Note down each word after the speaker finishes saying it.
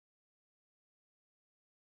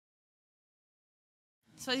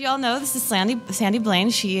So as you all know, this is Sandy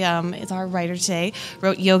Blaine. She is our writer today,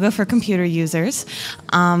 wrote Yoga for Computer Users.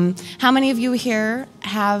 How many of you here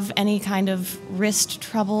have any kind of wrist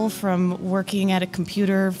trouble from working at a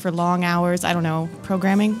computer for long hours? I don't know,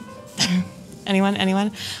 programming?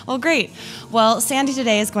 Anyone? Well, great. Well, Sandy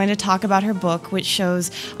today is going to talk about her book, which shows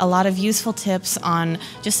a lot of useful tips on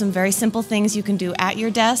just some very simple things you can do at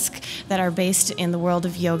your desk that are based in the world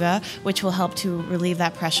of yoga, which will help to relieve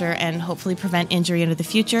that pressure and hopefully prevent injury into the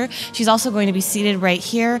future. She's also going to be seated right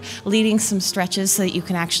here, leading some stretches so that you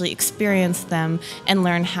can actually experience them and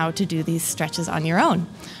learn how to do these stretches on your own.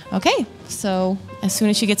 Okay, so as soon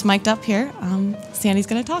as she gets mic'd up here, Sandy's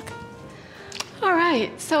going to talk. All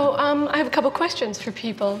right, so I have a couple questions for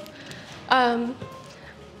people. How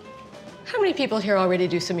many people here already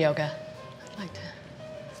do some yoga? I'd like to.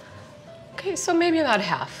 Okay, so maybe about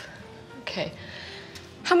half. Okay.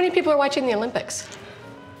 How many people are watching the Olympics?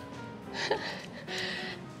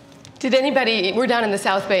 Did anybody, we're down in the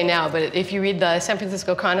South Bay now, but if you read the San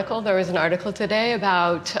Francisco Chronicle, there was an article today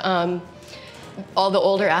about all the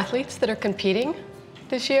older athletes that are competing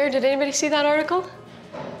this year. Did anybody see that article?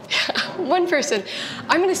 One person.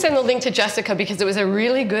 I'm going to send the link to Jessica because it was a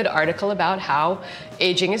really good article about how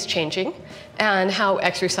aging is changing and how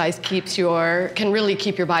exercise can really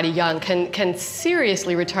keep your body young, can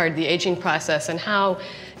seriously retard the aging process, and how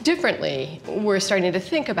differently we're starting to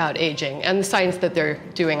think about aging and the science that they're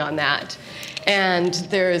doing on that. And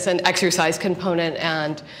there's an exercise component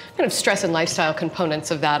and kind of stress and lifestyle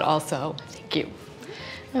components of that also. Thank you.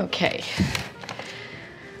 Okay.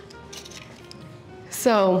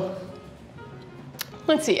 So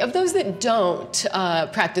let's see, of those that don't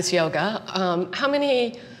practice yoga, how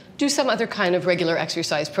many do some other kind of regular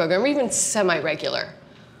exercise program, or even semi-regular?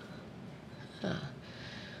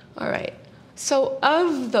 All right, so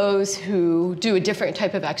of those who do a different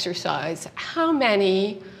type of exercise, how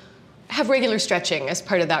many have regular stretching as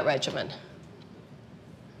part of that regimen?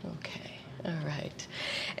 Okay, all right.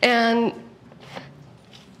 And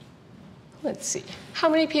let's see, how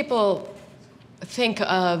many people think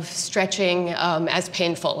of stretching as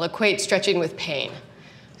painful, equate stretching with pain?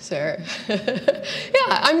 Sir? Yeah,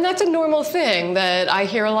 I mean, that's a normal thing that I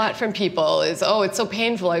hear a lot from people is, oh, it's so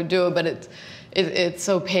painful, I do it, but it's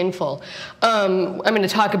so painful. I'm going to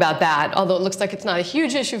talk about that, although it looks like it's not a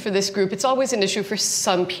huge issue for this group. It's always an issue for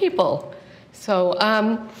some people. So,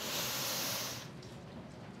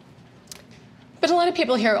 but a lot of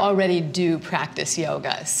people here already do practice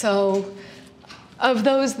yoga. So, of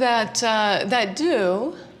those that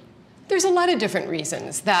do, there's a lot of different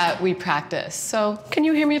reasons that we practice. So can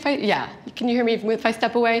you hear me can you hear me if I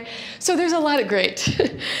step away? So there's a lot of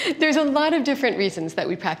there's a lot of different reasons that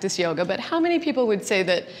we practice yoga, but how many people would say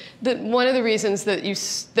that one of the reasons that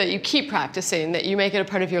you keep practicing, that you make it a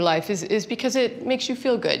part of your life is because it makes you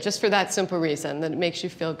feel good, just for that simple reason, that it makes you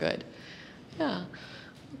feel good? Yeah,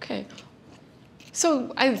 okay.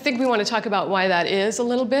 So I think we want to talk about why that is a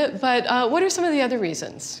little bit, but what are some of the other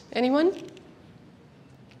reasons? Anyone?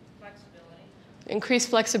 Flexibility. Increased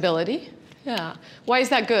flexibility. Yeah. Why is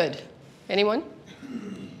that good? Anyone?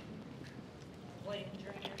 Avoid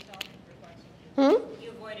injuring yourself for flexibility.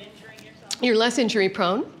 You avoid injuring yourself. You're less injury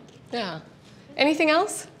prone. Yeah. Anything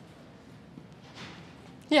else?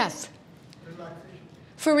 Yes. Relaxation.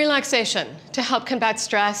 For relaxation, to help combat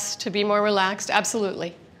stress, to be more relaxed,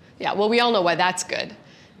 absolutely. Yeah, well, we all know why that's good,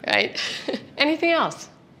 right? Anything else?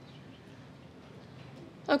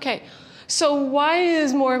 Okay, so why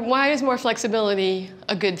is more flexibility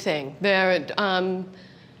a good thing?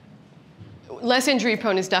 Less injury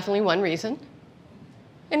prone is definitely one reason.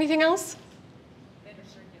 Anything else? Better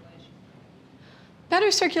circulation.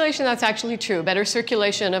 Better circulation, that's actually true. Better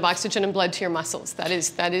circulation of oxygen and blood to your muscles. That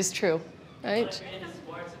is true, right?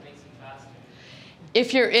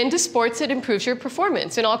 If you're into sports, it improves your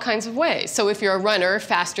performance in all kinds of ways. So if you're a runner,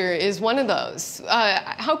 faster is one of those.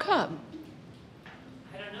 How come?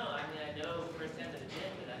 I don't know. I mean, I know firsthand that it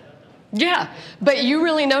did, but I don't know. Yeah, but you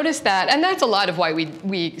really notice that. And that's a lot of why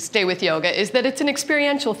we stay with yoga, is that it's an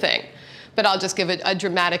experiential thing. But I'll just give it a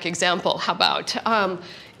dramatic example. How about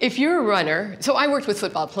if you're a runner? So I worked with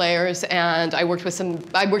football players, and I worked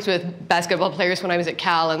with basketball players when I was at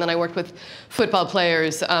Cal, and then I worked with football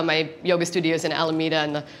players. My yoga studio is in Alameda,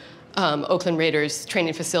 and the Oakland Raiders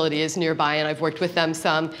training facility is nearby, and I've worked with them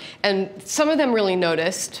some. And some of them really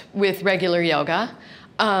noticed with regular yoga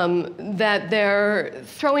that their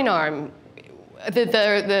throwing arm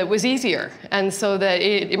that was easier, and so that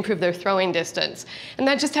it improved their throwing distance. And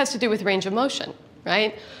that just has to do with range of motion,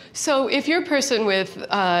 right? So if you're a person with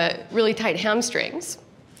really tight hamstrings,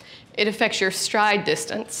 it affects your stride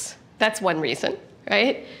distance. That's one reason,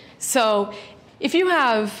 right? So if you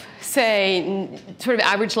have, say, sort of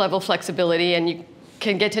average level flexibility and you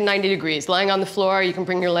can get to 90 degrees, lying on the floor, you can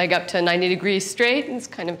bring your leg up to 90 degrees straight, and it's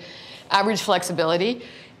kind of average flexibility.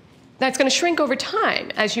 That's going to shrink over time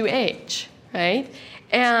as you age, right?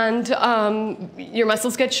 And your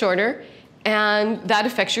muscles get shorter, and that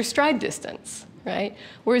affects your stride distance, right?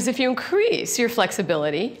 Whereas if you increase your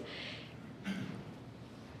flexibility,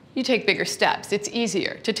 you take bigger steps. It's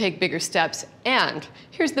easier to take bigger steps. And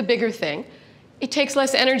here's the bigger thing. It takes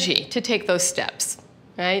less energy to take those steps,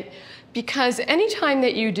 right? Because anytime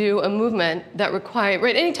that you do a movement that requires,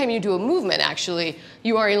 right, anytime you do a movement, actually,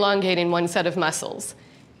 you are elongating one set of muscles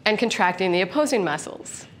and contracting the opposing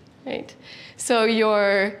muscles, right? So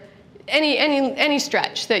any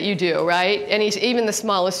stretch that you do, right? Even the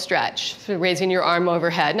smallest stretch, so raising your arm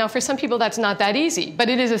overhead. Now, for some people, that's not that easy, but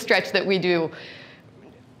it is a stretch that we do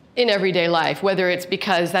in everyday life, whether it's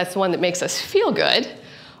because that's the one that makes us feel good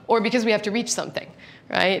or because we have to reach something,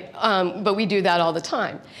 right? But we do that all the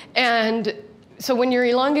time. And so when you're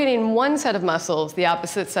elongating one set of muscles, the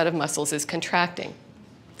opposite set of muscles is contracting.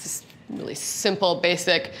 It's really simple,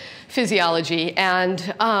 basic physiology.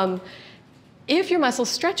 And if your muscles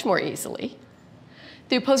stretch more easily,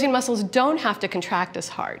 the opposing muscles don't have to contract as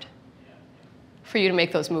hard for you to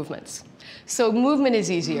make those movements. So movement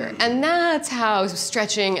is easier. And that's how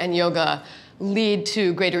stretching and yoga lead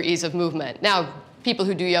to greater ease of movement. Now, people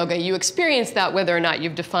who do yoga, you experience that whether or not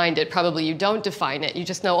you've defined it. Probably you don't define it. You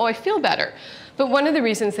just know, oh, I feel better. But one of the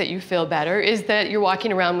reasons that you feel better is that you're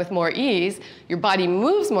walking around with more ease. Your body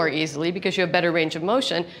moves more easily because you have better range of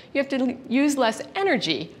motion. You have to use less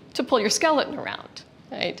energy to pull your skeleton around,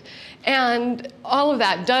 right? And all of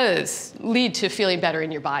that does lead to feeling better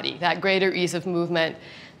in your body. That greater ease of movement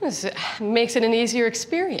makes it an easier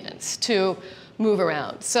experience to move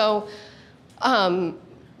around. So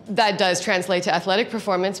that does translate to athletic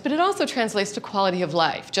performance, but it also translates to quality of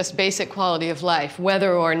life, just basic quality of life,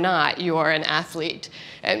 whether or not you are an athlete.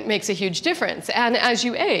 It makes a huge difference. And as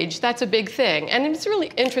you age, that's a big thing. And it's really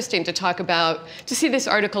interesting to talk about, to see this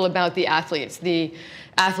article about the athletes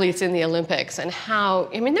in the Olympics and how,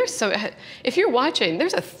 I mean, if you're watching,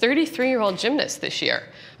 there's a 33-year-old gymnast this year.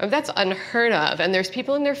 I mean, that's unheard of. And there's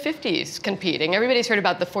people in their 50s competing. Everybody's heard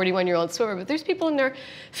about the 41-year-old swimmer, but there's people in their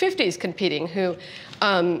 50s competing who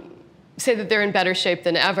say that they're in better shape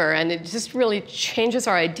than ever. And it just really changes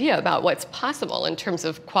our idea about what's possible in terms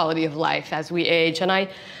of quality of life as we age. And I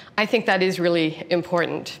think that is really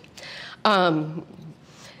important.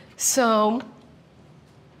 So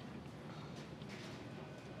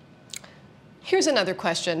here's another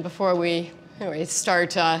question before we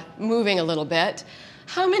start moving a little bit.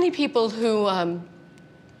 How many people who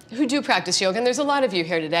do practice yoga, and there's a lot of you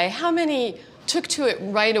here today, how many took to it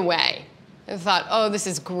right away and thought, oh, this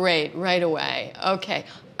is great, right away? Okay,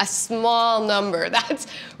 a small number, that's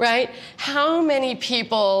right. How many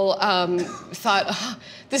people thought, oh,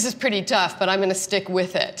 this is pretty tough, but I'm going to stick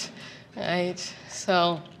with it, right?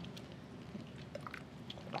 So,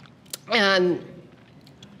 and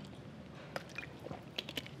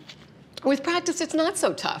with practice, it's not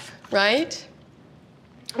so tough, right?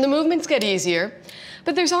 The movements get easier,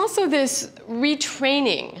 but there's also this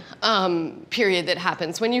retraining period that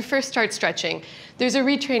happens. When you first start stretching, there's a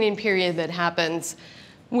retraining period that happens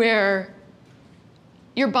where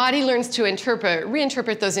your body learns to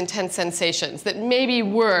reinterpret those intense sensations that maybe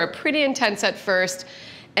were pretty intense at first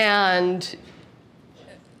and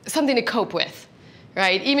something to cope with,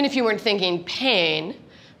 right? Even if you weren't thinking pain,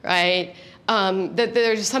 right? That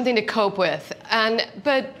there's something to cope with.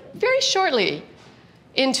 But very shortly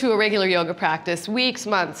into a regular yoga practice, weeks,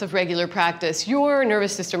 months of regular practice, your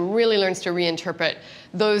nervous system really learns to reinterpret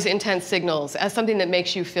those intense signals as something that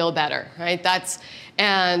makes you feel better, right?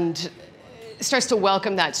 And starts to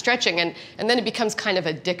welcome that stretching, and then it becomes kind of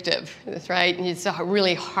addictive, right? And it's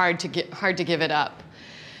really hard to give it up.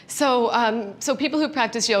 So, so people who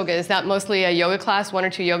practice yoga, is that mostly a yoga class, 1 or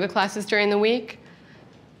 2 yoga classes during the week?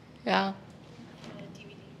 Yeah.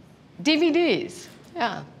 DVDs,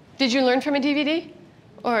 yeah. Did you learn from a DVD?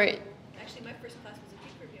 Or actually, my first class was a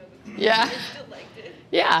paper yoga. Yeah. I still liked it.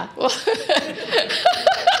 Yeah. Well,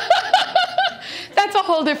 that's a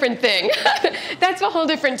whole different thing. That's a whole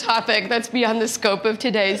different topic. That's beyond the scope of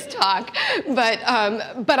today's talk. But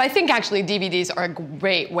I think actually DVDs are a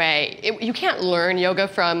great way. You can't learn yoga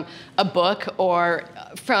from a book or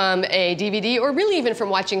from a DVD, or really even from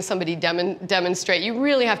watching somebody demonstrate. You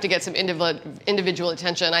really have to get some individual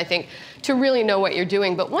attention, I think, to really know what you're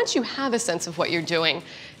doing. But once you have a sense of what you're doing,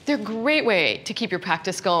 they're a great way to keep your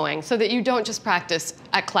practice going so that you don't just practice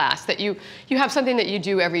at class, that you have something that you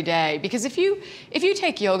do every day. Because if you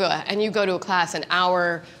take yoga and you go to a class an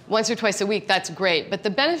hour once or twice a week, that's great. But the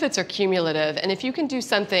benefits are cumulative. And if you can do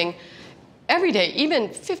something every day, even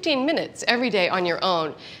 15 minutes every day on your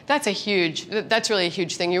own, that's really a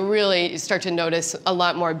huge thing. You really start to notice a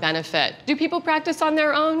lot more benefit. Do people practice on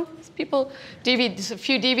their own? People, a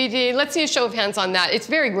few DVD. Let's see a show of hands on that. It's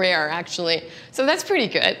very rare, actually. So that's pretty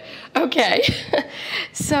good. Okay.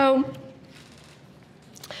 So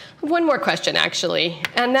one more question, actually.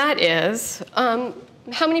 And that is,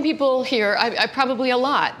 how many people here, I probably a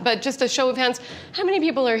lot, but just a show of hands, how many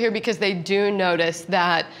people are here because they do notice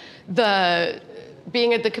that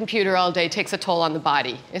being at the computer all day takes a toll on the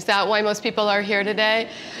body? Is that why most people are here today?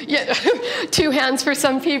 Yeah, 2 hands for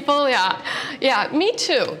some people, yeah. Yeah, me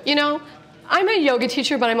too. You know, I'm a yoga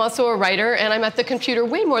teacher, but I'm also a writer, and I'm at the computer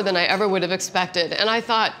way more than I ever would have expected. And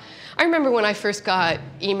I remember when I first got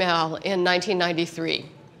email in 1993,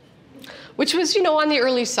 which was, you know, on the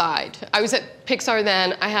early side. I was at Pixar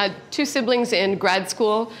then. I had 2 siblings in grad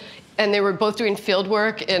school, and they were both doing field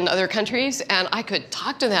work in other countries, and I could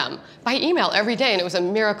talk to them by email every day, and it was a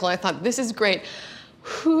miracle. I thought, this is great.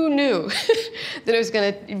 Who knew that it was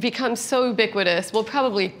going to become so ubiquitous? Well,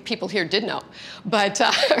 probably people here did know, but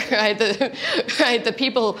the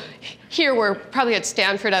people here were probably at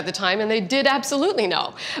Stanford at the time, and they did absolutely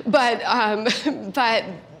know. But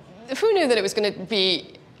who knew that it was going to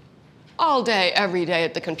be all day, every day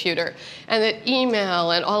at the computer, and that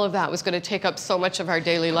email and all of that was going to take up so much of our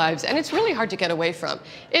daily lives, and it's really hard to get away from.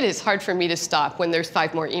 It is hard for me to stop when there's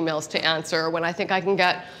 5 more emails to answer, or when I think I can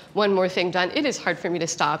get one more thing done. It is hard for me to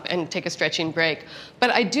stop and take a stretching break.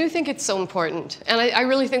 But I do think it's so important, and I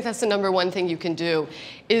really think that's the #1 thing you can do,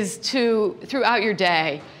 is to, throughout your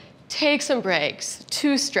day, take some breaks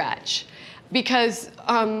to stretch, because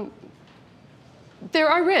there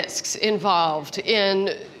are risks involved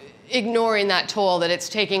in ignoring that toll that it's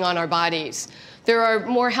taking on our bodies. There are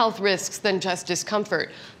more health risks than just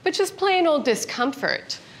discomfort, but just plain old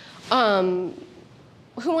discomfort. Who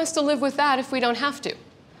wants to live with that if we don't have to,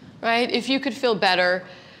 right? If you could feel better,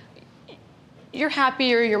 you're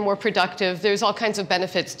happier, you're more productive. There's all kinds of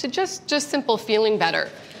benefits to just simple feeling better.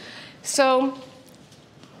 So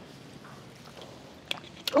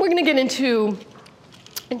we're going to get into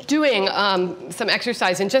doing some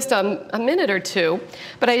exercise in just a minute or 2,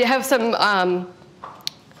 but I have some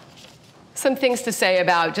things to say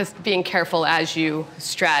about just being careful as you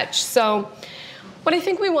stretch. So what I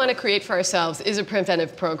think we want to create for ourselves is a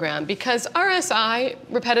preventive program, because RSI,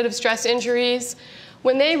 repetitive stress injuries,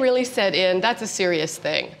 when they really set in, that's a serious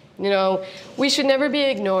thing. You know, we should never be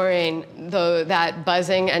ignoring that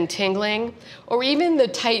buzzing and tingling, or even the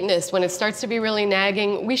tightness when it starts to be really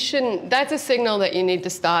nagging. We shouldn't. That's a signal that you need to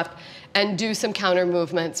stop and do some counter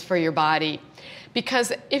movements for your body.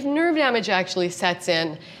 Because if nerve damage actually sets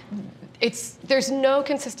in, there's no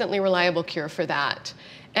consistently reliable cure for that.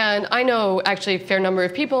 And I know actually a fair number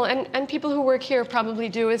of people, and people who work here probably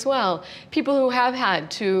do as well, people who have had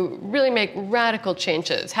to really make radical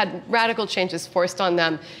changes, had radical changes forced on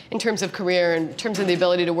them in terms of career, in terms of the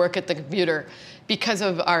ability to work at the computer because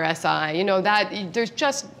of RSI. You know, there's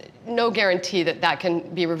just no guarantee that that can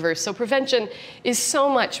be reversed. So prevention is so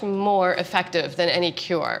much more effective than any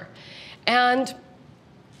cure. And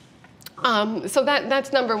so that's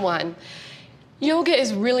 #1. Yoga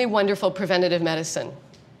is really wonderful preventative medicine.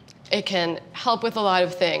 It can help with a lot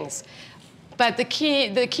of things. But the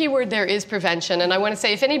key word there is prevention. And I want to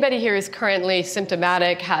say, if anybody here is currently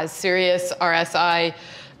symptomatic, has serious RSI,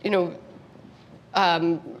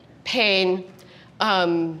 pain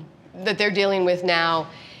that they're dealing with now,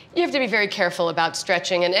 you have to be very careful about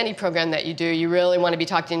stretching. And any program that you do, you really want to be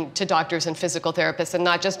talking to doctors and physical therapists and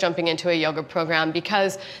not just jumping into a yoga program,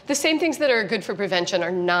 because the same things that are good for prevention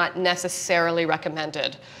are not necessarily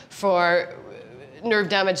recommended for nerve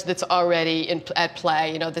damage that's already at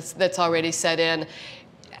play, that's already set in.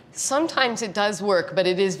 Sometimes it does work, but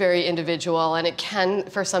it is very individual, and it can,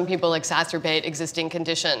 for some people, exacerbate existing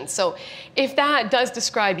conditions. So if that does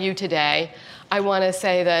describe you today, I want to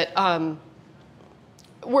say that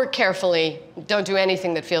work carefully. Don't do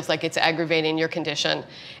anything that feels like it's aggravating your condition.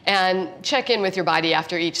 And check in with your body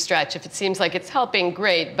after each stretch. If it seems like it's helping,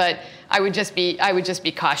 great, but I would just be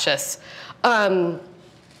cautious.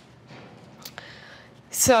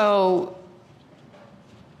 So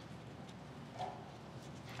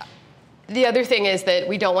the other thing is that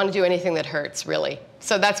we don't want to do anything that hurts, really.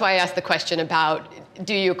 So that's why I asked the question about,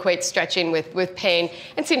 do you equate stretching with pain?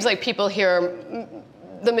 It seems like people here,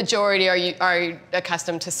 the majority are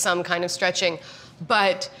accustomed to some kind of stretching.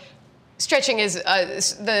 But stretching is,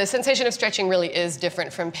 the sensation of stretching really is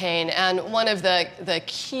different from pain. And one of the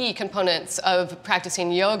key components of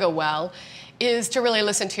practicing yoga well is to really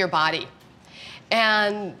listen to your body.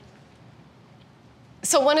 And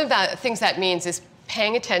so one of the things that means is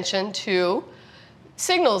paying attention to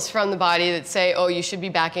signals from the body that say, oh, you should be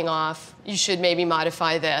backing off, you should maybe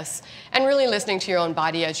modify this, and really listening to your own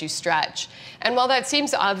body as you stretch. And while that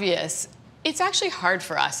seems obvious, it's actually hard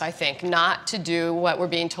for us, I think, not to do what we're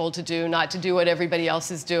being told to do, not to do what everybody else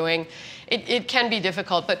is doing. It can be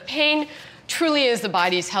difficult, but pain truly is the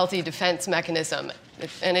body's healthy defense mechanism.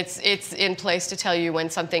 And it's in place to tell you when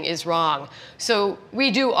something is wrong. So we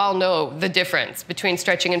do all know the difference between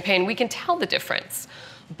stretching and pain. We can tell the difference.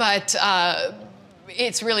 But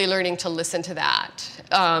it's really learning to listen to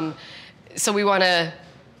that. So we want to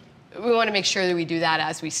make sure that we do that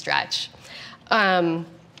as we stretch.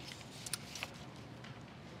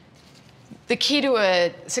 The key to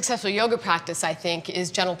a successful yoga practice, I think,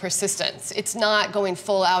 is gentle persistence. It's not going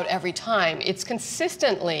full out every time. It's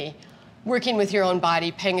consistently working with your own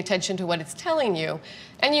body, paying attention to what it's telling you,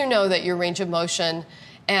 and you know that your range of motion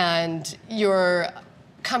and your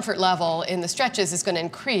comfort level in the stretches is going to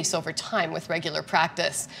increase over time with regular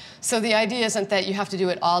practice. So the idea isn't that you have to do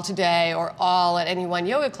it all today or all at any one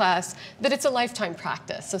yoga class, that it's a lifetime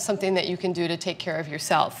practice, so something that you can do to take care of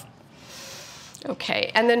yourself.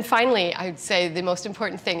 Okay, and then finally, I would say the most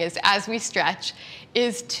important thing is, as we stretch,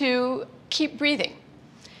 is to keep breathing.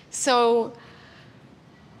 So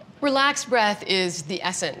relaxed breath is the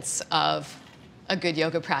essence of a good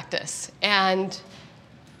yoga practice. And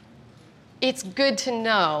it's good to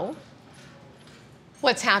know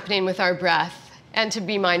what's happening with our breath and to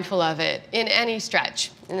be mindful of it in any stretch,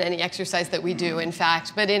 in any exercise that we do, in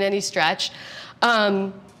fact, but in any stretch.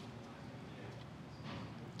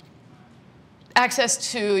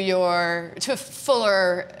 Access to a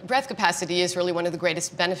fuller breath capacity is really one of the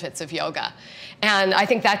greatest benefits of yoga. And I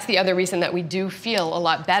think that's the other reason that we do feel a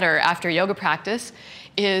lot better after yoga practice,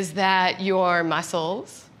 is that your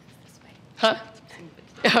muscles,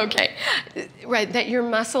 Okay, right, that your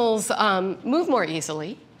muscles move more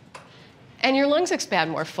easily and your lungs expand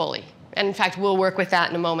more fully. And in fact, we'll work with that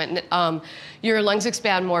in a moment. Your lungs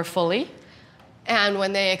expand more fully, and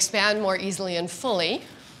when they expand more easily and fully,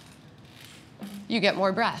 you get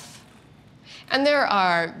more breath. And there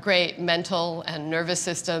are great mental and nervous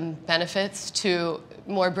system benefits to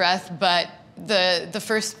more breath, but the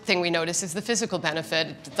first thing we notice is the physical benefit.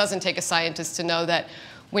 It doesn't take a scientist to know that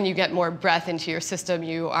when you get more breath into your system,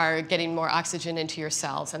 you are getting more oxygen into your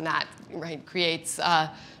cells, and that creates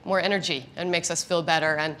more energy and makes us feel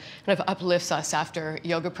better and kind of uplifts us after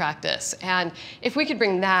yoga practice. And if we could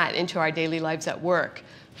bring that into our daily lives at work,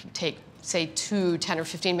 take say 2 10 or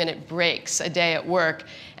 15-minute breaks a day at work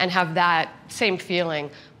and have that same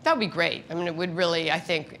feeling, that would be great. I mean, it would really, I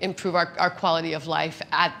think, improve our quality of life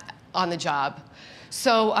on the job.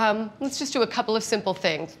 So let's just do a couple of simple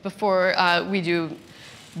things before we do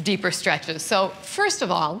deeper stretches. So first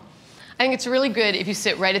of all, I think it's really good if you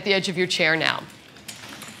sit right at the edge of your chair now.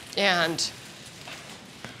 And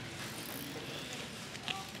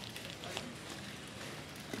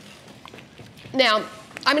now,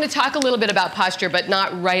 I'm going to talk a little bit about posture, but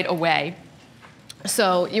not right away.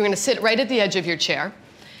 So you're going to sit right at the edge of your chair.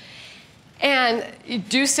 And you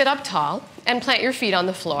do sit up tall and plant your feet on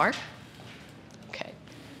the floor. Okay.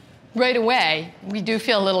 Right away, we do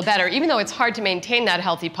feel a little better. Even though it's hard to maintain that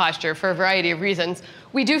healthy posture for a variety of reasons,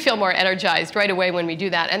 we do feel more energized right away when we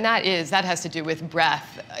do that. And that has to do with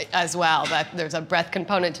breath as well. There's a breath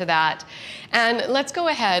component to that. And let's go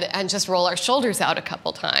ahead and just roll our shoulders out a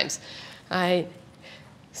couple times.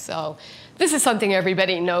 So this is something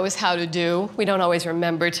everybody knows how to do. We don't always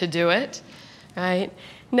remember to do it, right?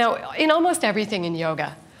 Now, in almost everything in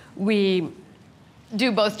yoga, we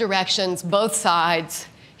do both directions, both sides.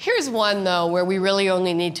 Here's one, though, where we really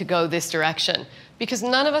only need to go this direction, because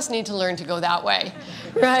none of us need to learn to go that way,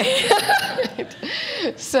 right?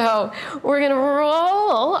 So we're going to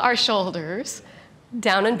roll our shoulders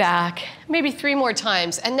down and back, maybe 3 more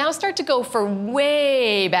times, and now start to go for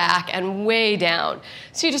way back and way down.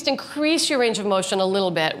 So you just increase your range of motion a little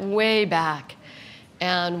bit, way back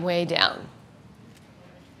and way down.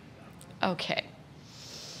 Okay,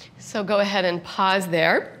 so go ahead and pause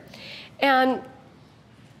there. And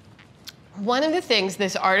one of the things,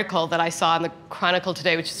 this article that I saw in the Chronicle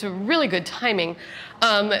today, which is a really good timing,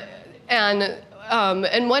 and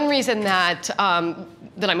one reason that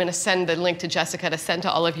that I'm going to send the link to Jessica to send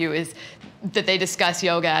to all of you is that they discuss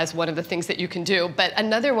yoga as one of the things that you can do. But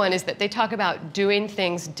another one is that they talk about doing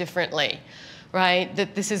things differently, right?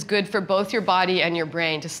 That this is good for both your body and your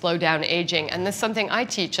brain to slow down aging. And this is something I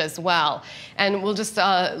teach as well. And we'll just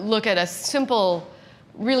look at a simple,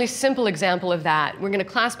 really simple example of that. We're going to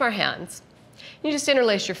clasp our hands. You just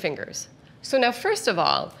interlace your fingers. So now, first of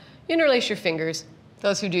all, you interlace your fingers.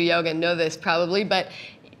 Those who do yoga know this probably, but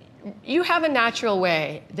you have a natural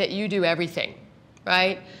way that you do everything,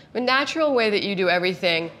 right? A natural way that you do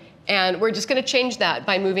everything, and we're just going to change that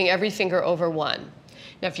by moving every finger over one.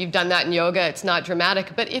 Now, if you've done that in yoga, it's not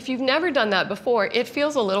dramatic, but if you've never done that before, it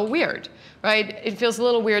feels a little weird, right? It feels a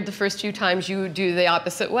little weird the first few times you do the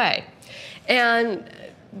opposite way. And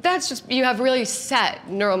that's just, you have really set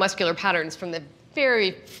neuromuscular patterns from the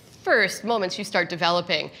very first moments you start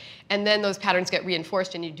developing. And then those patterns get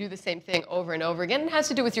reinforced and you do the same thing over and over again. It has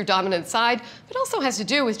to do with your dominant side, but also has to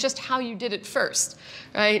do with just how you did it first,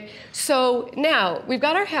 right? So now we've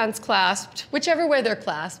got our hands clasped, whichever way they're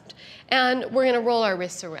clasped, and we're going to roll our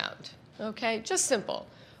wrists around, okay? Just simple.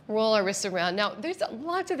 Roll our wrists around. Now, there's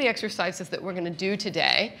lots of the exercises that we're going to do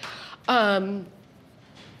today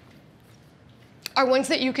are ones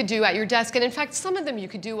that you could do at your desk. And in fact, some of them you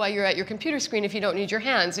could do while you're at your computer screen if you don't need your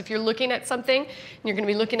hands. If you're looking at something and you're going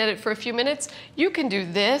to be looking at it for a few minutes, you can do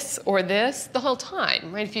this or this the whole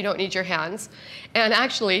time, right, if you don't need your hands. And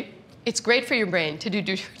actually, it's great for your brain to do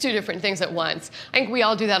two different things at once. I think we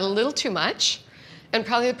all do that a little too much. And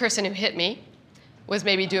probably the person who hit me was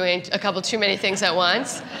maybe doing a couple too many things at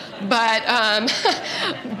once. But,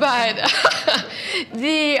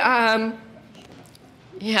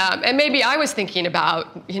 yeah, and maybe I was thinking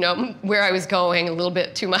about, you know, where I was going a little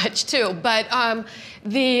bit too much too. But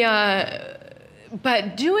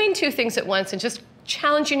doing two things at once and just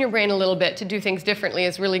challenging your brain a little bit to do things differently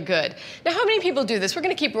is really good. Now, how many people do this? We're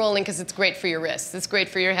going to keep rolling because it's great for your wrists. It's great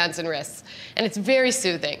for your hands and wrists. And it's very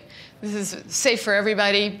soothing. This is safe for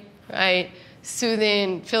everybody, right?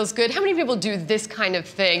 Soothing, feels good. How many people do this kind of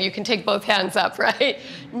thing? You can take both hands up, right?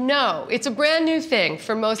 No, it's a brand new thing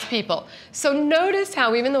for most people. So notice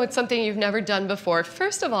how, even though it's something you've never done before,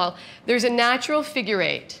 first of all, there's a natural figure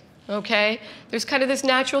eight, okay? There's kind of this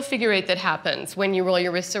natural figure eight that happens when you roll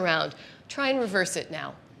your wrists around. Try and reverse it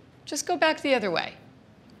now. Just go back the other way,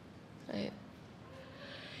 right?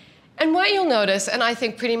 And what you'll notice, and I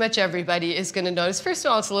think pretty much everybody is going to notice, first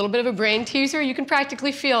of all, it's a little bit of a brain teaser. You can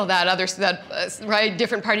practically feel that right,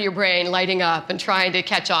 different part of your brain lighting up and trying to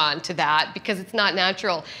catch on to that because it's not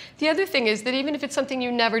natural. The other thing is that even if it's something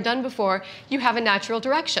you've never done before, you have a natural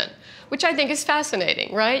direction, which I think is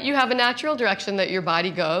fascinating, right? You have a natural direction that your body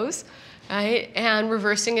goes, right? And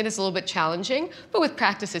reversing it is a little bit challenging, but with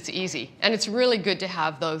practice, it's easy. And it's really good to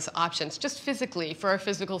have those options, just physically, for our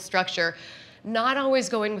physical structure. Not always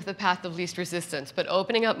going with the path of least resistance, but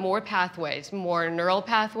opening up more pathways, more neural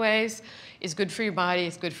pathways is good for your body,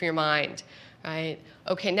 it's good for your mind, right?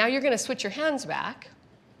 Okay, now you're going to switch your hands back,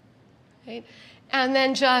 right? And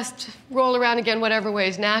then just roll around again whatever way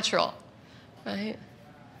is natural, right?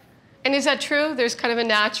 And is that true? There's kind of a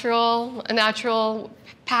natural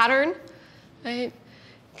pattern, right?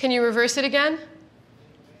 Can you reverse it again?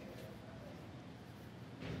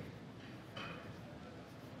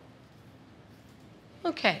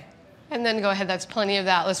 Okay, and then go ahead, that's plenty of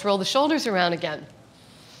that. Let's roll the shoulders around again.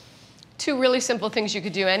 Two really simple things you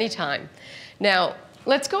could do anytime. Now,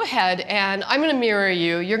 let's go ahead and I'm going to mirror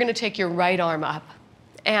you. You're going to take your right arm up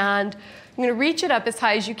and I'm going to reach it up as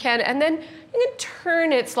high as you can and then you can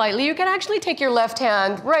turn it slightly. You can actually take your left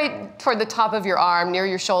hand right toward the top of your arm near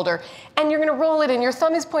your shoulder and you're going to roll it in. Your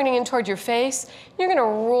thumb is pointing in toward your face. You're going to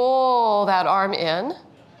roll that arm in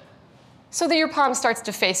so that your palm starts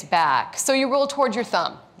to face back. So you roll toward your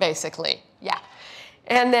thumb, basically. Yeah.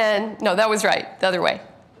 And then, no, that was right, the other way.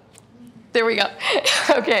 There we go.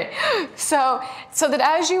 Okay. So that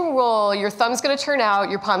as you roll, your thumb's going to turn out,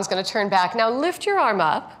 your palm's going to turn back. Now lift your arm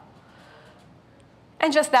up.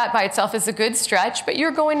 And just that by itself is a good stretch, but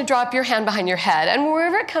you're going to drop your hand behind your head. And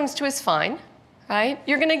wherever it comes to is fine, right?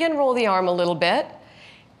 You're going to again roll the arm a little bit,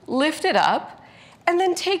 lift it up, and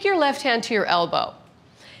then take your left hand to your elbow.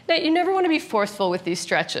 Now, you never want to be forceful with these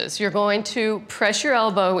stretches. You're going to press your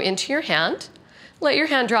elbow into your hand, let your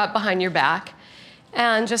hand drop behind your back,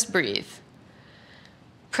 and just breathe.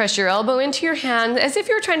 Press your elbow into your hand as if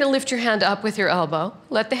you're trying to lift your hand up with your elbow.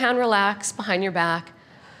 Let the hand relax behind your back,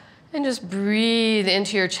 and just breathe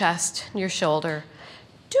into your chest and your shoulder.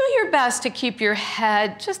 Do your best to keep your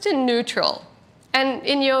head just in neutral. And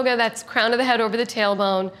in yoga, that's crown of the head over the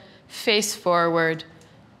tailbone, face forward.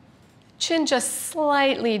 Chin just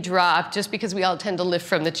slightly dropped, just because we all tend to lift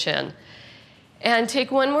from the chin. And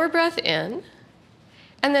take one more breath in.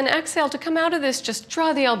 And then exhale to come out of this, just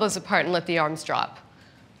draw the elbows apart and let the arms drop.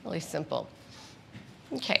 Really simple.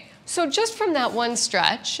 Okay, so just from that one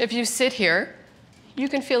stretch, if you sit here, you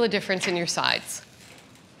can feel a difference in your sides.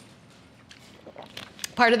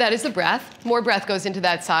 Part of that is the breath. More breath goes into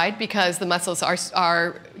that side because the muscles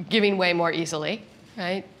are giving way more easily,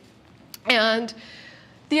 right? And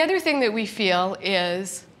the other thing that we feel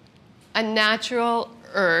is a natural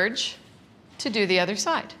urge to do the other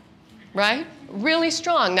side, right? Really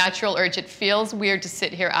strong natural urge. It feels weird to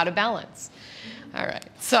sit here out of balance. All right,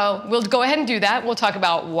 so we'll go ahead and do that. We'll talk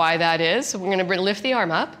about why that is. So we're going to lift the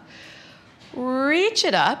arm up, reach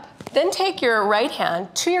it up, then take your right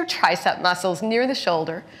hand to your tricep muscles near the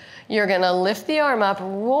shoulder. You're going to lift the arm up,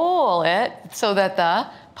 roll it so that the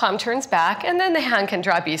palm turns back, and then the hand can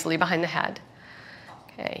drop easily behind the head.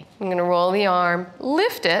 Okay, I'm going to roll the arm,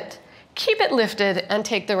 lift it, keep it lifted, and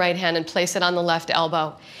take the right hand and place it on the left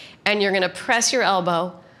elbow. And you're going to press your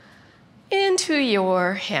elbow into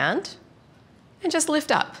your hand and just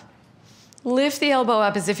lift up. Lift the elbow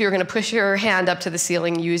up as if you're going to push your hand up to the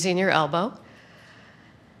ceiling using your elbow.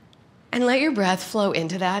 And let your breath flow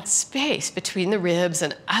into that space between the ribs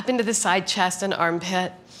and up into the side chest and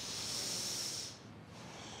armpit.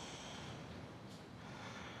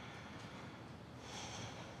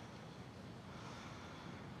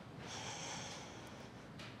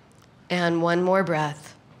 And one more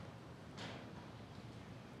breath.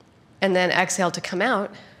 And then exhale to come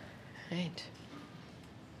out. Right.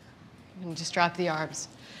 And just drop the arms.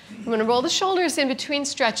 I'm going to roll the shoulders in between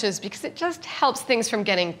stretches because it just helps things from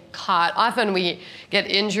getting caught. Often we get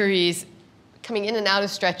injuries coming in and out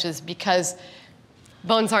of stretches because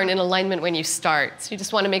bones aren't in alignment when you start. So you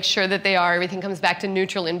just want to make sure that they are. Everything comes back to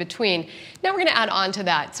neutral in between. Now we're going to add on to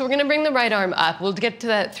that. So we're going to bring the right arm up. We'll get to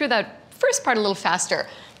that through that first part a little faster.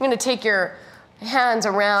 I'm going to take your hands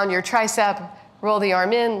around your tricep, roll the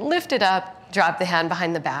arm in, lift it up, drop the hand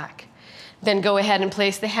behind the back. Then go ahead and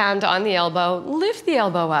place the hand on the elbow, lift the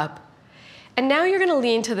elbow up. And now you're going to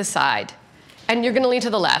lean to the side, and you're going to lean to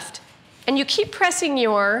the left. And you keep pressing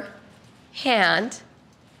your hand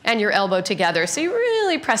and your elbow together. So you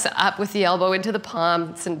really press it up with the elbow into the palm.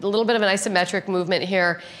 It's a little bit of an isometric movement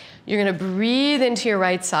here. You're going to breathe into your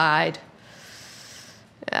right side.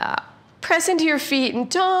 Press into your feet, and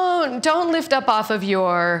don't lift up off of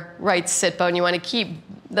your right sit bone. You want to keep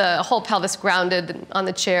the whole pelvis grounded on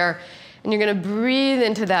the chair. And you're going to breathe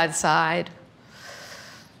into that side.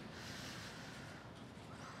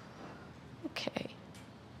 Okay.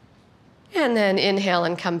 And then inhale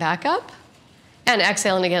and come back up. And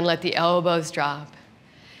exhale, and again, let the elbows drop.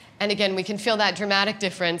 And again, we can feel that dramatic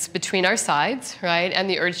difference between our sides, right, and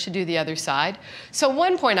the urge to do the other side. So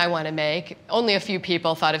one point I want to make, only a few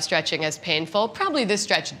people thought of stretching as painful. Probably this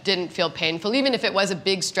stretch didn't feel painful. Even if it was a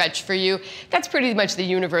big stretch for you, that's pretty much the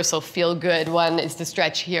universal feel-good one is the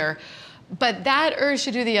stretch here. But that urge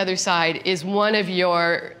to do the other side is one of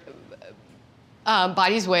your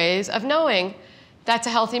body's ways of knowing that's a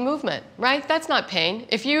healthy movement, right? That's not pain.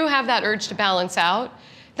 If you have that urge to balance out,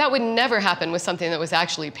 that would never happen with something that was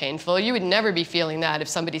actually painful. You would never be feeling that if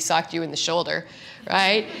somebody socked you in the shoulder,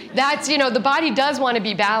 right? That's, you know, the body does want to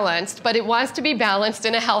be balanced, but it wants to be balanced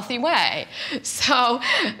in a healthy way. So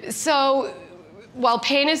while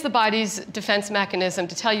pain is the body's defense mechanism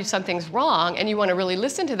to tell you something's wrong, and you want to really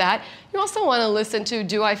listen to that, you also want to listen to,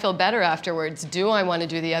 do I feel better afterwards? Do I want to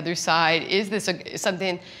do the other side? Is this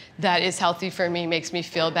something that is healthy for me, makes me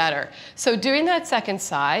feel better? So doing that second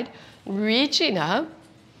side, reaching up,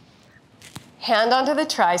 hand onto the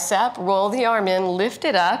tricep, roll the arm in, lift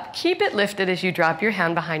it up, keep it lifted as you drop your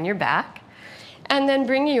hand behind your back, and then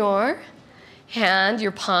bring your hand,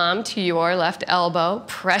 your palm to your left elbow,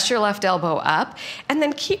 press your left elbow up, and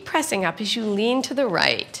then keep pressing up as you lean to the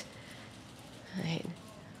right. Right.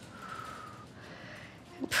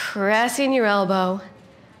 Pressing your elbow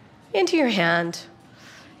into your hand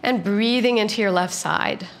and breathing into your left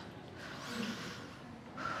side.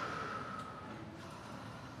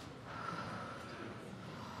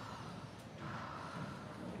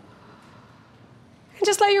 And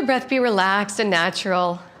just let your breath be relaxed and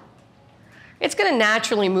natural. It's going to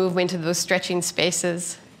naturally move into those stretching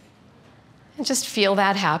spaces. And just feel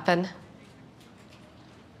that happen.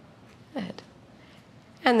 Good.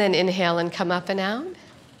 And then inhale and come up and out.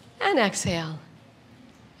 And exhale.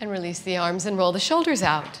 And release the arms and roll the shoulders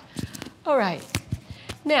out. All right.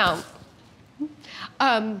 Now,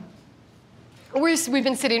 we've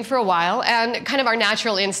been sitting for a while, and kind of our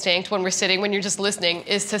natural instinct when we're sitting, when you're just listening,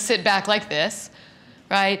 is to sit back like this,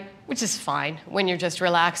 right? which is fine when you're just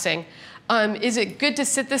relaxing. Is it good to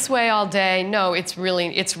sit this way all day? No, it's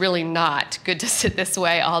really not good to sit this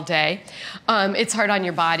way all day. It's hard on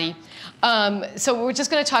your body. So we're just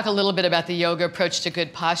going to talk a little bit about the yoga approach to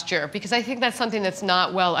good posture, because I think that's something that's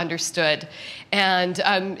not well understood. And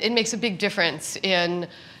it makes a big difference in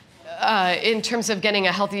terms of getting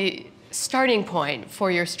a healthy starting point for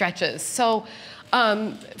your stretches. So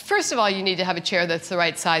first of all, you need to have a chair that's the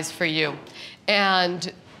right size for you.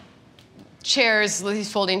 And chairs,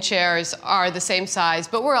 these folding chairs, are the same size,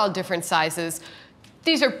 but we're all different sizes.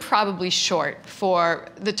 These are probably short for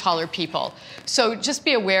the taller people. So just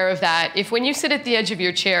be aware of that. If when you sit at the edge of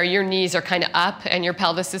your chair, your knees are kind of up and your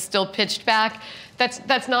pelvis is still pitched back,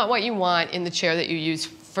 that's not what you want in the chair that you use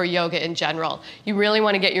for yoga in general. You really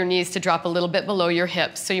want to get your knees to drop a little bit below your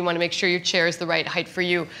hips, so you want to make sure your chair is the right height for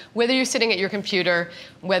you, whether you're sitting at your computer,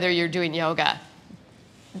 whether you're doing yoga.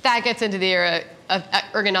 That gets into the area of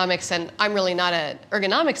ergonomics, and I'm really not an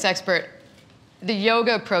ergonomics expert. The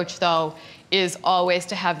yoga approach, though, is always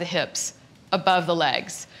to have the hips above the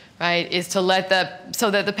legs, right? Is to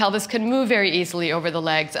so that the pelvis can move very easily over the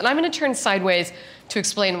legs. And I'm going to turn sideways to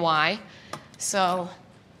explain why. So,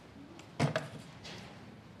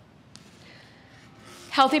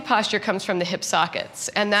 healthy posture comes from the hip sockets,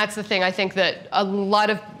 and that's the thing I think that a lot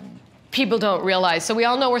of people don't realize. So we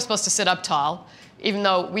all know we're supposed to sit up tall, even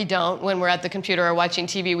though we don't when we're at the computer or watching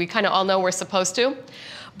TV. We kind of all know we're supposed to.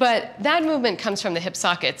 But that movement comes from the hip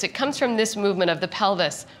sockets. It comes from this movement of the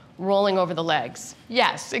pelvis rolling over the legs.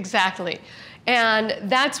 Yes, exactly. And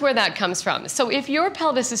that's where that comes from. So if your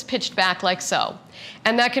pelvis is pitched back like so,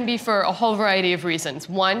 and that can be for a whole variety of reasons.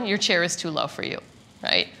 One, your chair is too low for you,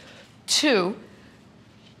 right? Two,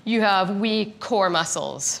 you have weak core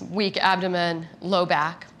muscles, weak abdomen, low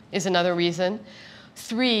back is another reason.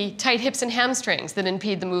 Three, tight hips and hamstrings that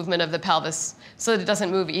impede the movement of the pelvis so that it doesn't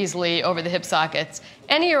move easily over the hip sockets.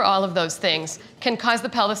 Any or all of those things can cause the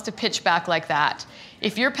pelvis to pitch back like that.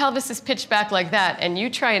 If your pelvis is pitched back like that and you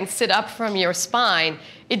try and sit up from your spine,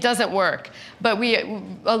 it doesn't work. But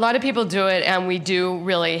a lot of people do it, and we do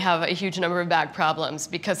really have a huge number of back problems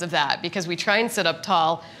because of that, because we try and sit up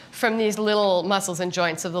tall from these little muscles and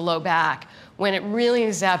joints of the low back, when it really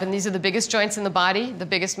needs to happen. These are the biggest joints in the body, the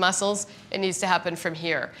biggest muscles. It needs to happen from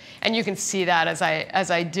here. And you can see that as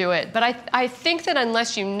I do it. But I think that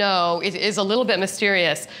unless you know, it is a little bit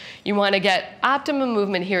mysterious. You want to get optimum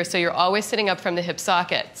movement here, so you're always sitting up from the hip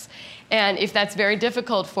sockets. And if that's very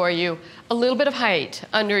difficult for you, a little bit of height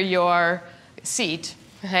under your seat,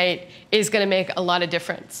 right, is going to make a lot of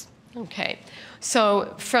difference. Okay.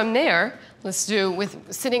 So from there, let's do,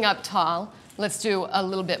 with sitting up tall, let's do a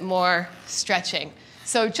little bit more stretching.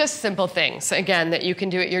 So just simple things, again, that you can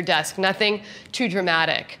do at your desk, nothing too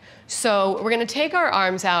dramatic. So we're going to take our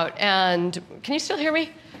arms out, and can you still hear me?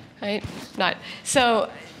 Right? Not.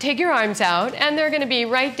 So take your arms out, and they're going to be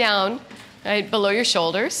right down, right, below your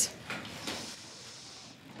shoulders.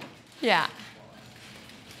 Yeah.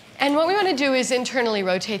 And what we want to do is internally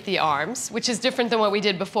rotate the arms, which is different than what we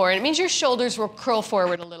did before. And it means your shoulders will curl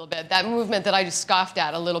forward a little bit. That movement that I just scoffed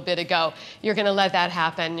at a little bit ago, you're going to let that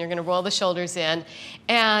happen. You're going to roll the shoulders in.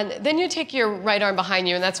 And then you take your right arm behind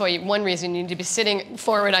you, and that's why one reason you need to be sitting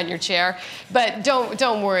forward on your chair. But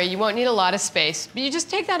don't worry, you won't need a lot of space. But you just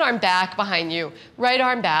take that arm back behind you, right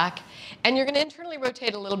arm back, and you're going to internally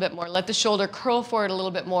rotate a little bit more. Let the shoulder curl forward a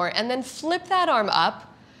little bit more, and then flip that arm up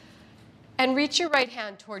and reach your right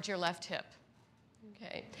hand towards your left hip.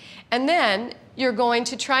 Okay. And then you're going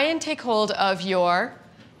to try and take hold of your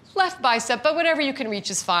left bicep, but whatever you can reach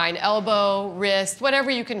is fine. Elbow, wrist, whatever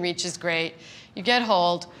you can reach is great. You get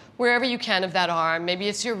hold wherever you can of that arm. Maybe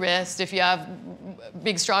it's your wrist if you have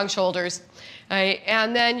big, strong shoulders. Right?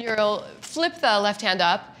 And then you'll flip the left hand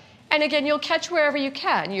up, and again, you'll catch wherever you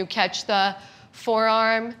can. You catch the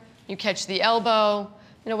forearm, you catch the elbow,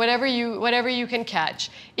 whatever you can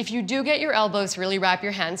catch. If you do get your elbows, really wrap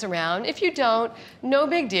your hands around. If you don't, no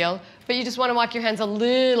big deal, but you just want to walk your hands a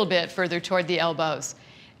little bit further toward the elbows.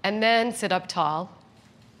 And then sit up tall,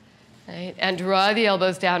 right? And draw the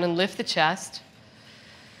elbows down and lift the chest.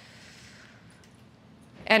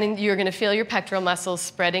 And you're going to feel your pectoral muscles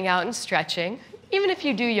spreading out and stretching. Even if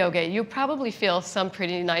you do yoga, you'll probably feel some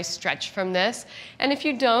pretty nice stretch from this. And if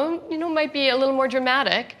you don't, it might be a little more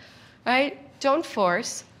dramatic, right? Don't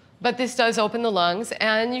force, but this does open the lungs,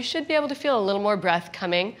 and you should be able to feel a little more breath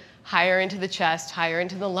coming higher into the chest, higher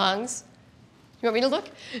into the lungs. You want me to look?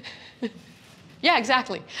 Yeah,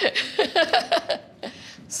 exactly.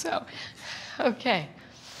 So, okay.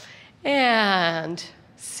 And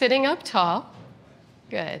sitting up tall.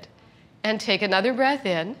 Good. And take another breath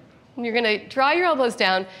in. And you're going to draw your elbows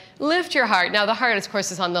down, lift your heart. Now, the heart, of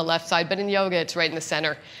course, is on the left side, but in yoga, it's right in the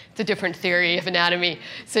center. It's a different theory of anatomy.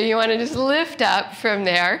 So you want to just lift up from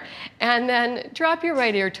there, and then drop your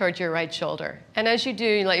right ear towards your right shoulder. And as you do,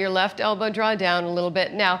 you let your left elbow draw down a little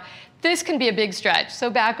bit. Now, this can be a big stretch, so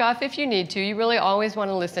back off if you need to. You really always want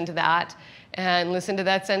to listen to that and listen to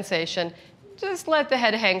that sensation. Just let the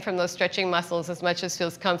head hang from those stretching muscles as much as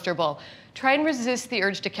feels comfortable. Try and resist the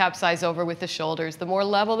urge to capsize over with the shoulders. The more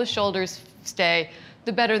level the shoulders stay,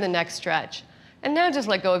 the better the neck stretch. And now just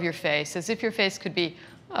let go of your face, as if your face could be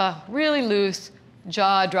really loose,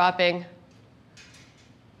 jaw dropping.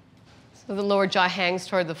 So the lower jaw hangs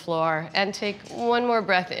toward the floor. And take one more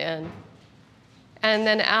breath in. And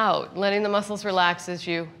then out, letting the muscles relax as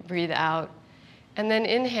you breathe out. And then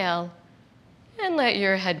inhale, and let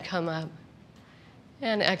your head come up.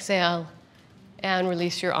 And exhale. And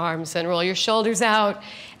release your arms and roll your shoulders out.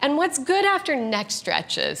 And what's good after neck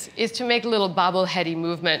stretches is to make little bobbleheady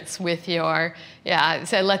movements with your,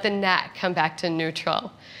 so let the neck come back to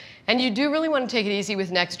neutral. And you do really want to take it easy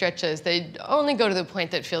with neck stretches. They only go to the point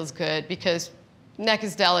that feels good, because neck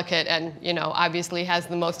is delicate and, obviously has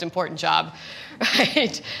the most important job,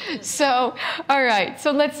 right? So, all right, so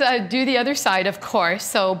let's do the other side, of course.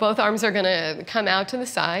 So both arms are going to come out to the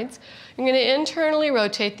sides. You're going to internally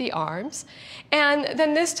rotate the arms. And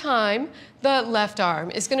then this time, the left arm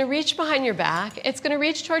is going to reach behind your back. It's going to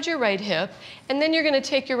reach towards your right hip. And then you're going to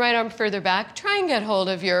take your right arm further back. Try and get hold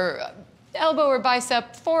of your elbow or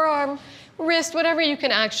bicep, forearm, wrist, whatever you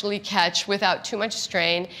can actually catch without too much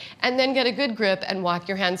strain. And then get a good grip and walk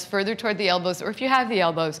your hands further toward the elbows, or if you have the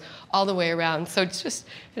elbows, all the way around. So it's just,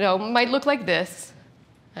 might look like this,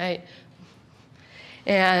 right?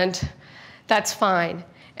 And that's fine.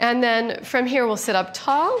 And then from here, we'll sit up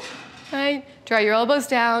tall. Right? Draw your elbows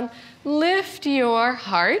down, lift your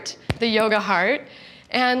heart, the yoga heart,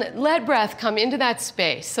 and let breath come into that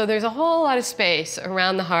space. So there's a whole lot of space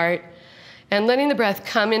around the heart, and letting the breath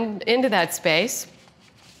come into that space.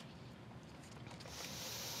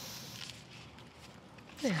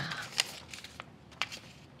 Yeah.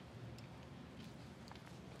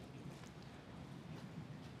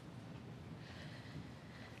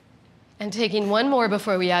 And taking one more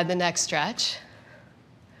before we add the next stretch.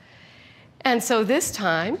 And so this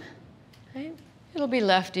time, right, it'll be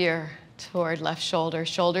left ear toward left shoulder.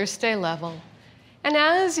 Shoulders stay level. And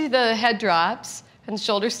as the head drops and the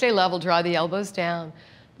shoulders stay level, draw the elbows down.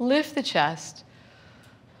 Lift the chest.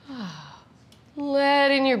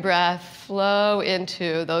 Letting your breath flow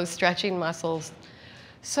into those stretching muscles,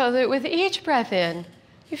 so that with each breath in,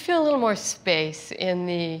 you feel a little more space in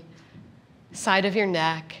the side of your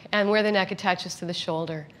neck and where the neck attaches to the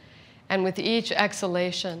shoulder. And with each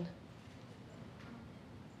exhalation,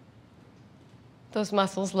 those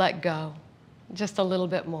muscles let go just a little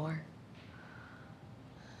bit more.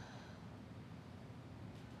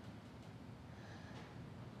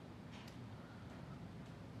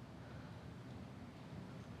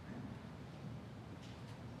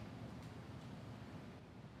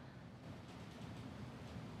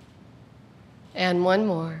 And one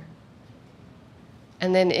more.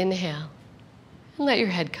 And then inhale. And let your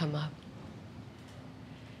head come up.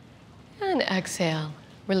 And exhale.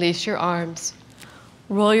 Release your arms.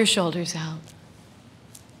 Roll your shoulders out.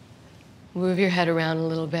 Move your head around a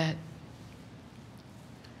little bit.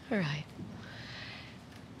 All right.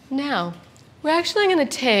 Now, we're actually going to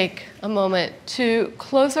take a moment to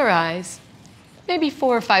close our eyes, maybe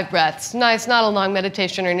 4 or 5 breaths. No, it's not a long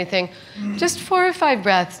meditation or anything. Just 4 or 5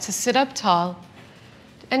 breaths to sit up tall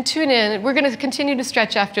and tune in. We're going to continue to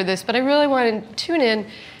stretch after this, but I really want to tune in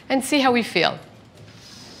and see how we feel.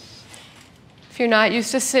 If you're not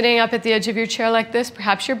used to sitting up at the edge of your chair like this,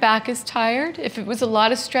 perhaps your back is tired. If it was a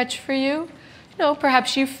lot of stretch for you,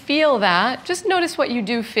 perhaps you feel that. Just notice what you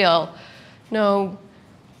do feel. Know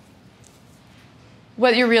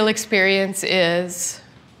what your real experience is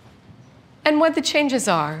and what the changes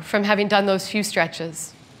are from having done those few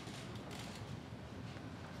stretches.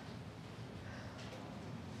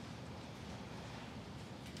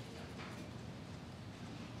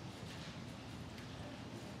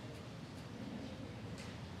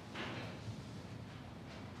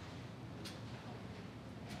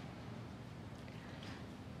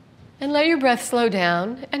 And let your breath slow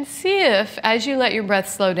down, and see if, as you let your breath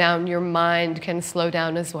slow down, your mind can slow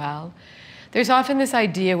down as well. There's often this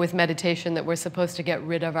idea with meditation that we're supposed to get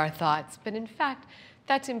rid of our thoughts, but in fact,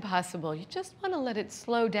 that's impossible. You just want to let it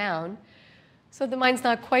slow down so the mind's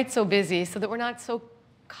not quite so busy, so that we're not so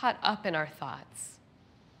caught up in our thoughts.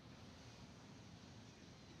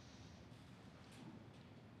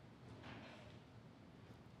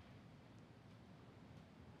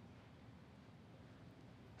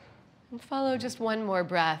 And follow just one more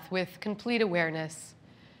breath with complete awareness.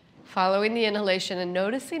 Following the inhalation and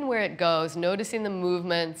noticing where it goes, noticing the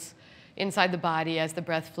movements inside the body as the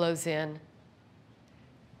breath flows in.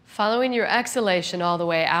 Following your exhalation all the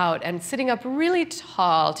way out and sitting up really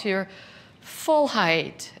tall to your full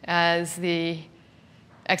height as the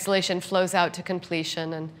exhalation flows out to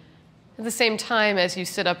completion. And at the same time, as you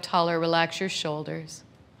sit up taller, relax your shoulders.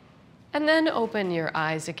 And then open your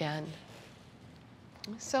eyes again.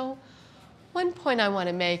 So one point I want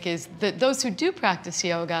to make is that those who do practice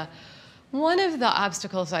yoga, one of the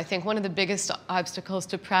obstacles, I think, one of the biggest obstacles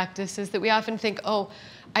to practice is that we often think, oh,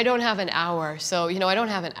 I don't have an hour, so I don't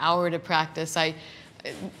have an hour to practice.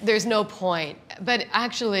 There's no point. But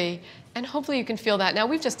actually, and hopefully you can feel that. Now,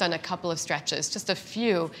 we've just done a couple of stretches, just a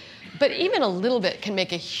few, but even a little bit can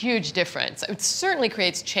make a huge difference. It certainly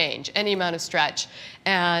creates change, any amount of stretch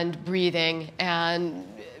and breathing and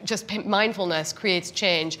just mindfulness creates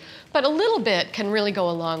change. But a little bit can really go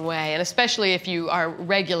a long way, and especially if you are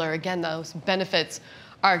regular, again, those benefits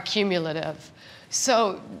are cumulative.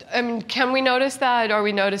 So, can we notice that? Are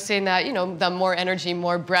we noticing that, the more energy,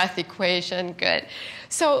 more breath equation? Good.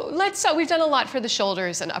 So we've done a lot for the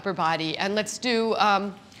shoulders and upper body, and let's do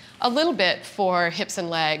a little bit for hips and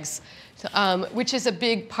legs, which is a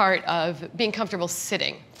big part of being comfortable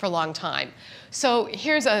sitting for a long time. So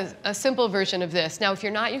here's a simple version of this. Now, if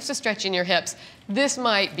you're not used to stretching your hips, this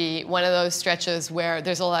might be one of those stretches where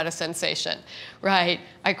there's a lot of sensation, right?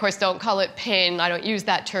 I, of course, don't call it pain. I don't use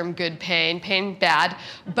that term, good pain. Pain, bad.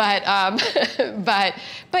 But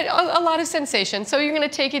a lot of sensation. So you're going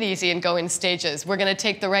to take it easy and go in stages. We're going to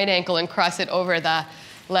take the right ankle and cross it over the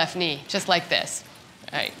left knee, just like this,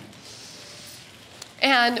 right?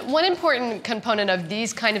 And one important component of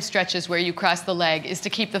these kind of stretches where you cross the leg is to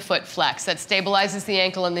keep the foot flexed. That stabilizes the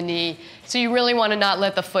ankle and the knee. So you really want to not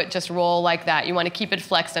let the foot just roll like that. You want to keep it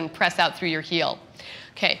flexed and press out through your heel.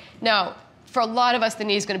 Okay, now, for a lot of us, the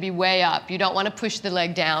knee is going to be way up. You don't want to push the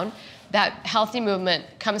leg down. That healthy movement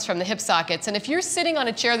comes from the hip sockets. And if you're sitting on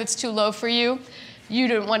a chair that's too low for you, you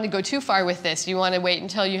don't want to go too far with this. You want to wait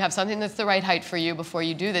until you have something that's the right height for you before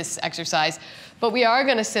you do this exercise. But we are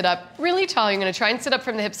going to sit up really tall. You're going to try and sit up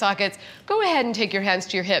from the hip sockets. Go ahead and take your hands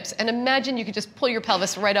to your hips. And imagine you could just pull your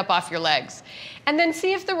pelvis right up off your legs. And then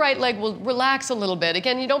see if the right leg will relax a little bit.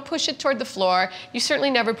 Again, you don't push it toward the floor. You certainly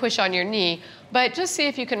never push on your knee. But just see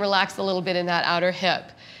if you can relax a little bit in that outer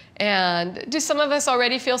hip. And do some of us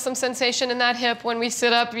already feel some sensation in that hip when we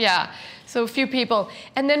sit up? Yeah. So a few people.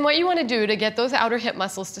 And then what you want to do to get those outer hip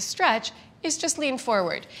muscles to stretch is just lean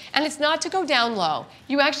forward. And it's not to go down low.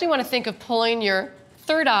 You actually want to think of pulling your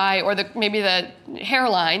third eye or maybe the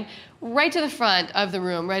hairline right to the front of the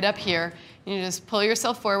room, right up here. You just pull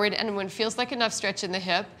yourself forward, and when it feels like enough stretch in the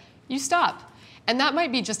hip, you stop. And that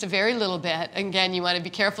might be just a very little bit. Again, you want to be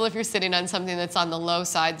careful if you're sitting on something that's on the low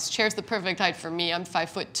side. This chair's the perfect height for me. I'm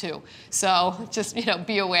 5'2". So just,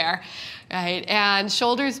 be aware, right? And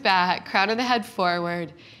shoulders back, crown of the head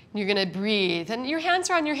forward. You're going to breathe. And your hands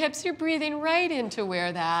are on your hips. You're breathing right into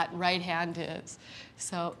where that right hand is.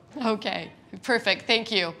 So, okay, perfect.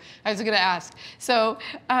 Thank you. I was going to ask. So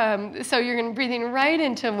you're going to breathing right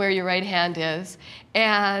into where your right hand is.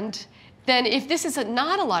 And then if this is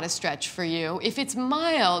not a lot of stretch for you, if it's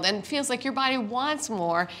mild and feels like your body wants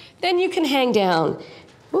more, then you can hang down.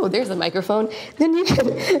 Oh, there's the microphone. Then you can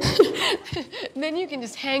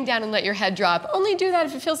just hang down and let your head drop. Only do that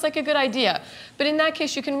if it feels like a good idea. But in that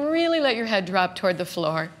case, you can really let your head drop toward the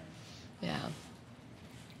floor. Yeah.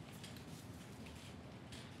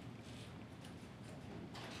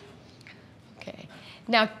 Okay.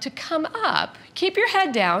 Now, to come up, keep your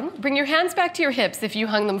head down. Bring your hands back to your hips if you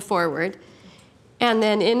hung them forward. And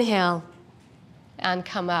then inhale and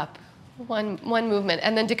come up. One movement.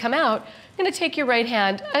 And then to come out, you're going to take your right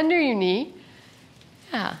hand under your knee.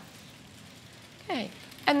 Yeah. Okay.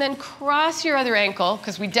 And then cross your other ankle,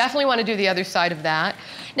 because we definitely want to do the other side of that.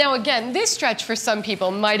 Now, again, this stretch for some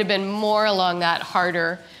people might have been more along that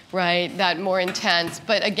harder, right, that more intense.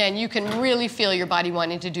 But again, you can really feel your body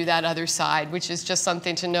wanting to do that other side, which is just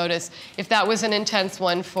something to notice. If that was an intense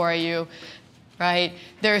one for you, right,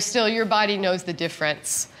 there's still, your body knows the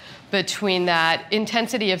difference between that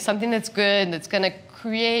intensity of something that's good, that's going to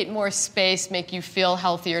create more space, make you feel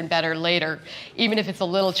healthier and better later, even if it's a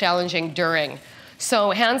little challenging during.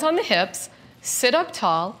 So hands on the hips, sit up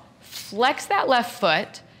tall, flex that left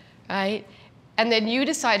foot, right? And then you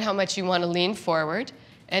decide how much you want to lean forward.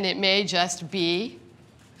 And it may just be,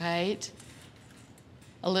 right,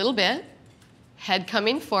 a little bit, head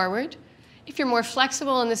coming forward. If you're more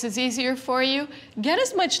flexible and this is easier for you, get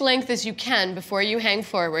as much length as you can before you hang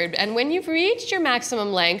forward. And when you've reached your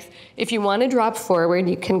maximum length, if you want to drop forward,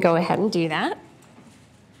 you can go ahead and do that.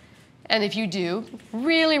 And if you do,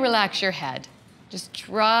 really relax your head. Just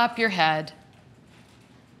drop your head.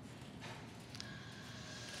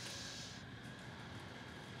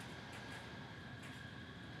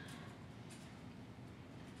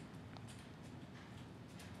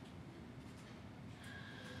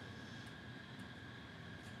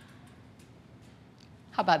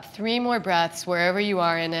 How about 3 more breaths wherever you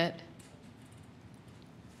are in it?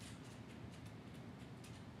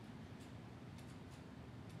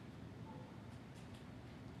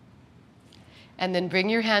 And then bring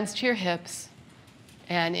your hands to your hips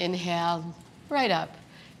and inhale right up.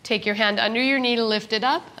 Take your hand under your knee to lift it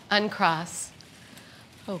up, uncross.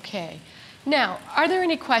 Okay. Now, are there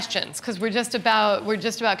any questions? Because we're just about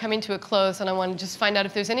coming to a close, and I want to just find out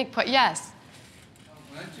if there's any questions. Yes?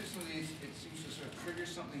 When I do some of these, it seems to sort of trigger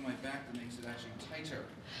something in my back that makes it actually tighter.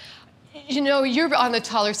 You know, you're on the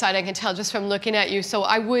taller side, I can tell just from looking at you. So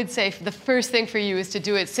I would say the first thing for you is to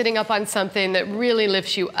do it sitting up on something that really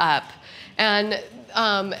lifts you up. And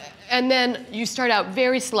then you start out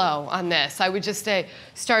very slow on this. I would just say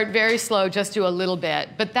start very slow, just do a little bit.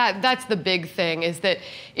 But that's the big thing, is that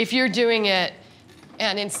if you're doing it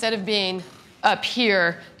and instead of being up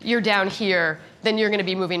here, you're down here, then you're going to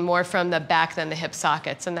be moving more from the back than the hip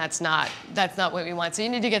sockets, and that's not what we want. So you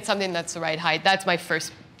need to get something that's the right height. That's my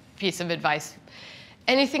first piece of advice.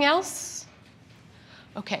 Anything else?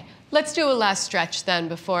 Okay, let's do a last stretch then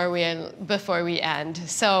before we end.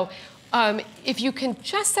 So if you can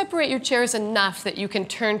just separate your chairs enough that you can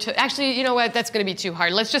turn to, actually, you know what, that's going to be too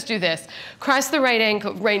hard. Let's just do this. Cross the right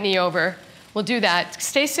ankle, right knee over. We'll do that.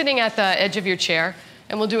 Stay sitting at the edge of your chair,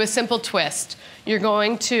 and we'll do a simple twist. You're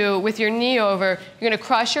going to, with your knee over, you're going to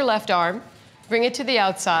cross your left arm, bring it to the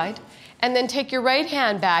outside, and then take your right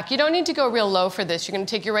hand back. You don't need to go real low for this. You're going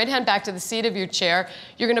to take your right hand back to the seat of your chair.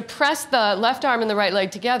 You're going to press the left arm and the right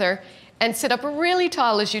leg together and sit up really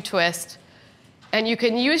tall as you twist. And you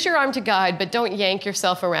can use your arm to guide, but don't yank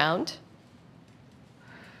yourself around.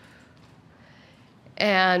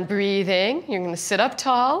 And breathing, you're going to sit up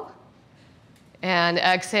tall. And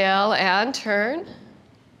exhale and turn.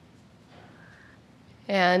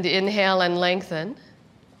 And inhale and lengthen.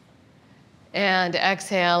 And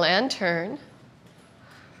exhale and turn.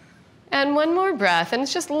 And one more breath, and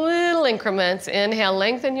it's just little increments. Inhale,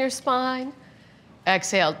 lengthen your spine.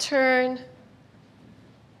 Exhale, turn.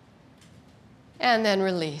 And then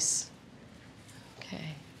release.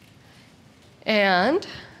 Okay. And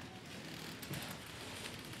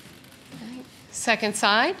second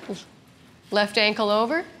side, left ankle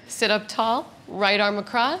over, sit up tall, right arm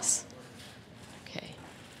across. Okay.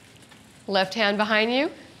 Left hand behind you.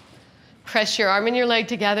 Press your arm and your leg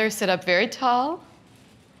together, sit up very tall.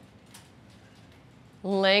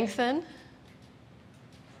 Lengthen.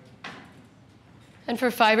 And for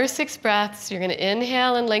 5 or 6 breaths, you're going to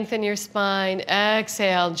inhale and lengthen your spine.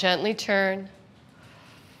 Exhale, gently turn.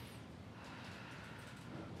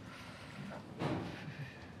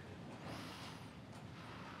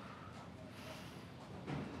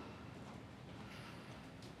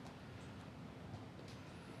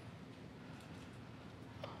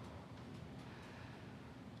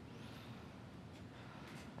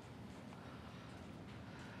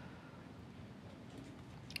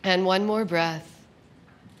 And one more breath.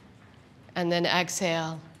 And then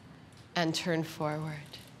exhale and turn forward.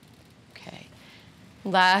 Okay.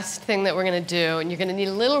 Last thing that we're going to do, and you're going to need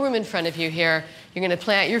a little room in front of you here. You're going to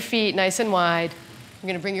plant your feet nice and wide. You're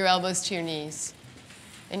going to bring your elbows to your knees.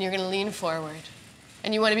 And you're going to lean forward.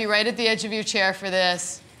 And you want to be right at the edge of your chair for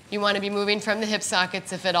this. You want to be moving from the hip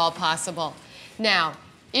sockets if at all possible. Now,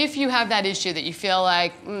 if you have that issue that you feel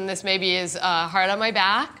like, this maybe is hard on my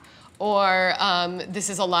back, or this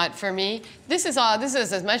is a lot for me. This is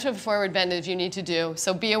as much of a forward bend as you need to do,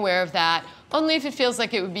 so be aware of that. Only if it feels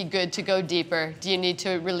like it would be good to go deeper do you need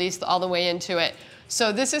to release all the way into it.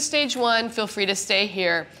 So this is stage 1. Feel free to stay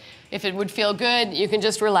here. If it would feel good, you can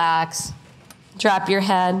just relax. Drop your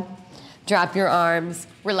head, drop your arms,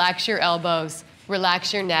 relax your elbows,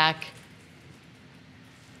 relax your neck.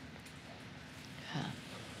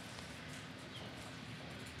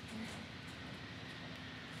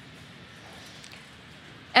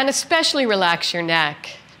 And especially relax your neck.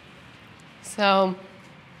 So,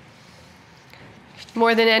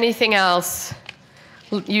 more than anything else,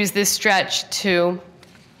 use this stretch to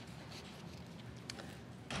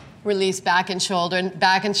release back and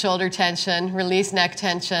shoulder tension, release neck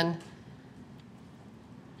tension.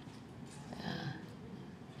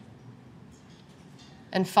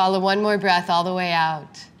 And follow one more breath all the way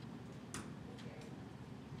out.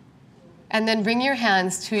 And then bring your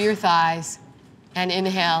hands to your thighs and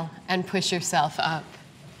inhale and push yourself up.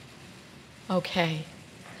 Okay.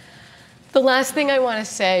 The last thing I want to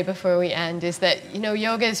say before we end is that,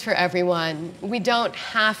 yoga is for everyone. We don't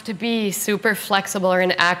have to be super flexible or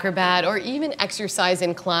an acrobat or even exercise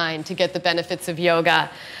inclined to get the benefits of yoga.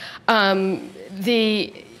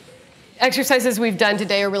 The exercises we've done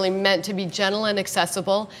today are really meant to be gentle and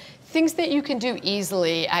accessible, things that you can do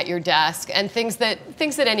easily at your desk, and things that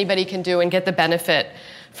anybody can do and get the benefit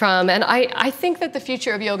from. And I think that the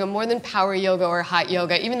future of yoga, more than power yoga or hot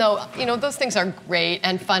yoga, even though those things are great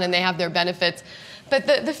and fun and they have their benefits, but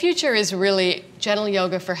the future is really gentle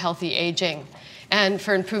yoga for healthy aging and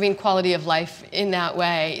for improving quality of life in that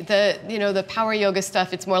way. The power yoga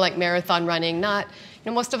stuff, it's more like marathon running. Not,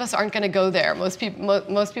 most of us aren't going to go there. Most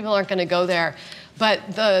people aren't going to go there.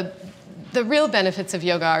 But the real benefits of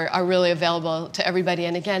yoga are really available to everybody.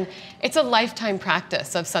 And again, it's a lifetime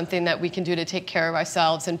practice of something that we can do to take care of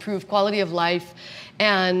ourselves, improve quality of life,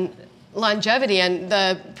 and longevity. And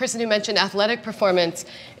the person who mentioned athletic performance,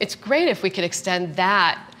 it's great if we could extend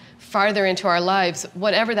that farther into our lives,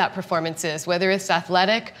 whatever that performance is, whether it's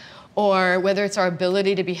athletic or whether it's our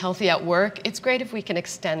ability to be healthy at work. It's great if we can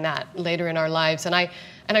extend that later in our lives. And I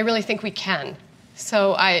really think we can.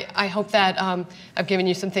 So I hope that I've given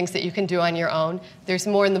you some things that you can do on your own. There's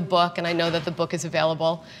more in the book, and I know that the book is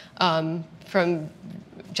available from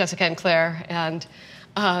Jessica and Claire. And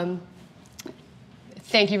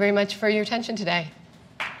thank you very much for your attention today.